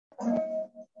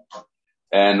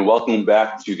And welcome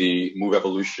back to the Move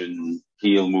Evolution,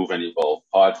 Heal, Move, and Evolve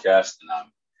podcast. And I'm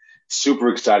super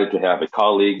excited to have a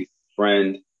colleague,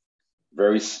 friend,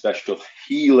 very special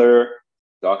healer,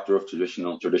 doctor of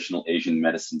traditional Asian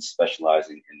medicine,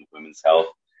 specializing in women's health,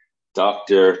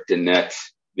 Dr. Danett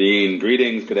Bean.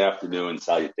 Greetings, good afternoon,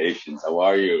 salutations. How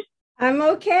are you? I'm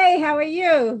okay. How are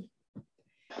you?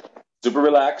 Super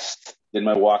relaxed. Did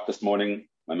my walk this morning,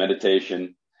 my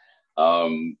meditation.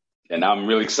 And I'm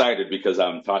really excited because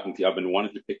I'm talking to you. I've been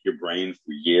wanting to pick your brain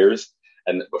for years.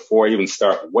 And before I even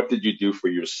start, what did you do for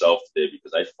yourself today?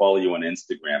 Because I follow you on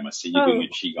Instagram. I see you doing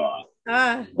your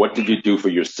Qigong. What did you do for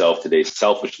yourself today,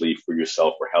 selfishly for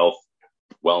yourself, for health,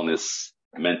 wellness,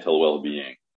 mental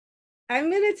well-being? I'm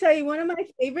going to tell you, one of my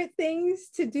favorite things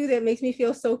to do that makes me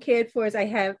feel so cared for is I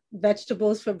have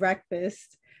vegetables for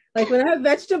breakfast. Like when I have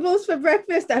vegetables for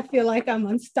breakfast, I feel like I'm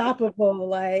unstoppable.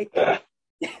 Like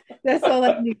that's all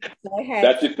I need. So I had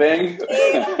That's your thing?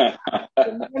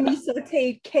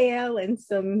 sauteed kale and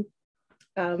some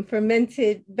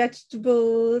fermented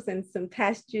vegetables and some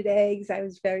pastured eggs. I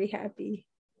was very happy.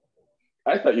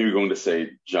 I thought you were going to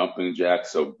say jumping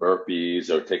jacks or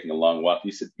burpees or taking a long walk.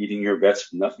 You said eating your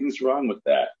vegetables. Nothing's wrong with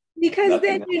that. Because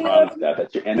then, you know,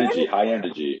 that's your energy, high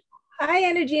energy. High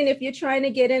energy. And if you're trying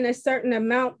to get in a certain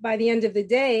amount by the end of the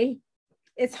day,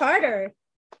 it's harder.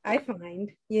 I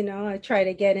find, I try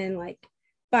to get in like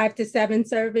 5 to 7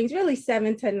 servings, really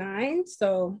 7 to 9.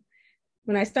 So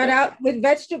when I start out with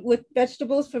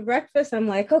vegetables for breakfast, I'm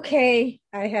like, okay,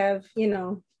 I have,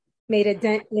 made a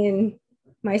dent in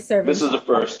my serving. This is the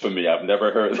first for me. I've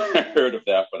never heard of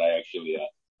that, but I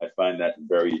find that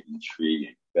very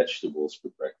intriguing. Vegetables for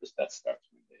breakfast. That starts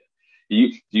my day. Do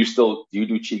you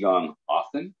do Qigong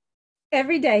often?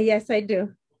 Every day. Yes, I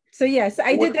do. So yes,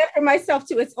 I did that for myself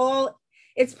too.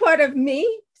 It's part of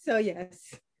me. So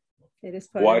yes, it is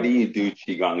part Why of do you do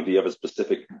Qigong? Do you have a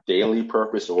specific daily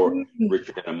purpose, or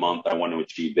Richard, in a month I want to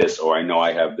achieve this, or I know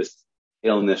I have this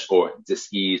illness or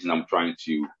disease and I'm trying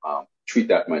to treat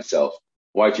that myself?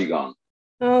 Why Qigong?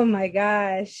 Oh my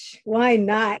gosh. Why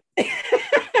not?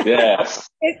 Yes.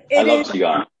 I love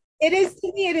Qigong. It is,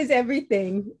 to me, it is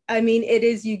everything. I mean,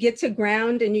 you get to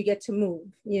ground and you get to move,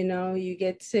 you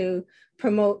get to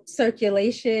promote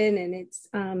circulation, and it's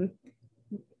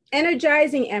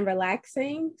energizing and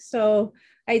relaxing. So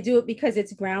I do it because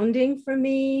it's grounding for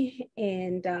me.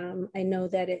 And I know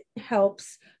that it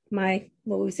helps what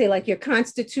we say, like your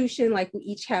constitution, like we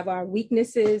each have our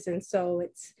weaknesses. And so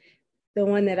it's the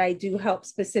one that I do help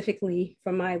specifically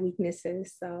for my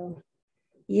weaknesses. So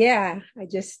yeah, I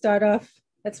just start off.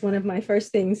 That's one of my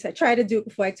first things. I try to do it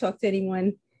before I talk to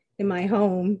anyone in my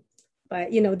home.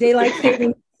 But daylight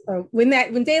savings, or when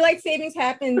daylight savings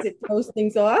happens, it throws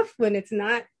things off. When it's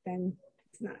not, then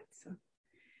it's not. So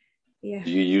yeah. Do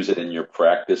you use it in your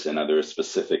practice, and are there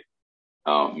specific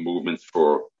movements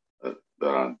for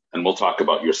and we'll talk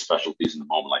about your specialties in a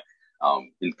moment, like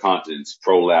incontinence,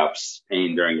 prolapse,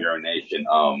 pain during urination.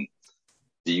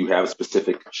 Do you have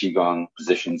specific Qigong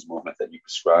positions, movement that you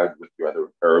prescribe with your other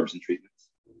herbs and treatments?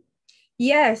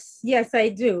 Yes, I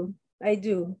do.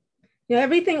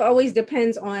 Everything always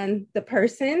depends on the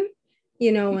person,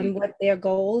 and what their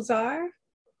goals are.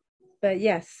 But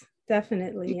yes,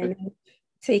 definitely. And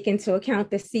take into account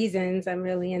the seasons. I'm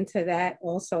really into that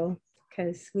also,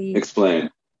 because Explain.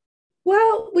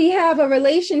 Well, we have a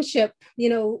relationship,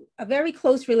 a very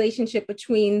close relationship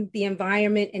between the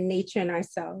environment and nature and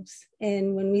ourselves.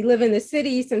 And when we live in the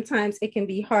city, sometimes it can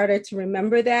be harder to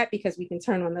remember that because we can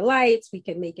turn on the lights, we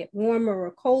can make it warmer or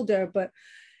colder. But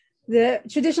the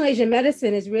traditional Asian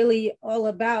medicine is really all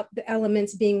about the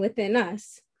elements being within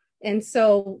us. And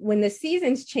so when the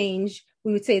seasons change,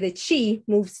 we would say the chi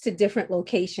moves to different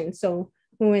locations. So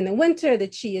when we're in the winter, the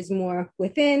chi is more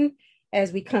within.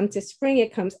 As we come to spring,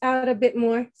 it comes out a bit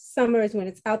more. Summer is when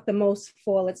it's out the most.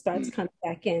 Fall, it starts coming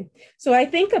back in. So I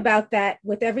think about that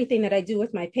with everything that I do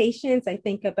with my patients. I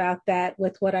think about that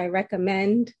with what I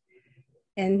recommend,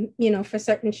 and, for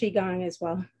certain Qigong as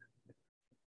well.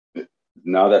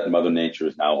 Now that Mother Nature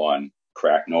is now on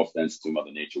crack, no offense to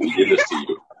Mother Nature, we did this to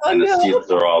you, the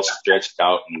seasons are all stretched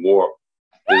out and warped.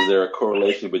 Is there a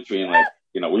correlation between, like,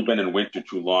 we've been in winter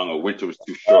too long, or winter was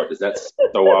too short? Does that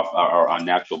throw off our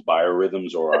natural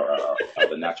biorhythms or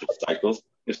the natural cycles?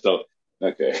 So,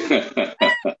 okay.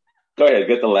 Go ahead,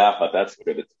 get the laugh out. That's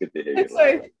good. It's good to hear you.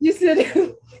 Sorry,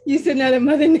 you said now that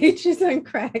Mother Nature's on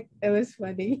crack. That was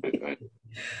funny.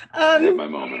 I have my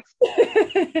moments.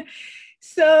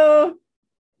 So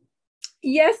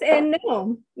yes and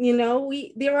no.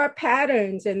 There are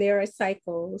patterns and there are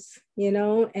cycles,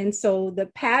 and so the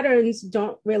patterns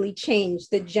don't really change.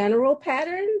 The general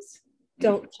patterns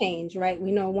don't change, right?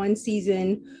 We know one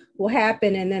season will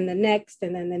happen and then the next,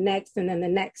 and then the next, and then the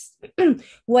next.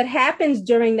 What happens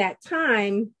during that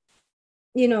time,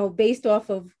 based off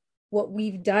of what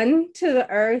we've done to the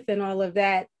earth and all of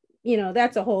that,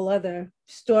 that's a whole other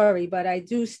story. But I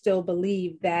do still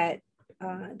believe that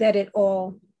that it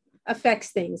all affects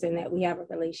things and that we have a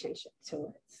relationship to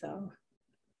it. So.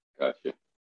 Gotcha.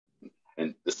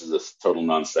 And this is a total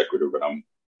non sequitur, but I'm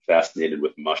fascinated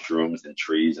with mushrooms and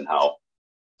trees and how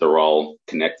they're all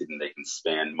connected and they can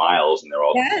span miles and they're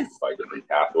all connected by different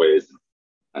pathways.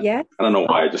 I don't know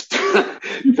why, just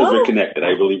because we're connected.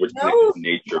 I believe we're connected to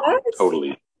nature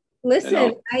totally.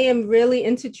 Listen, I am really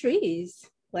into trees.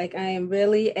 Like I am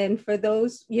really, and for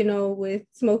those, with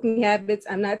smoking habits,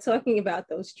 I'm not talking about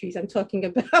those trees. I'm talking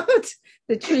about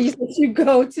the trees that you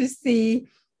go to see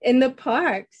in the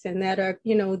parks and that are,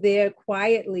 there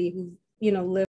quietly, who, live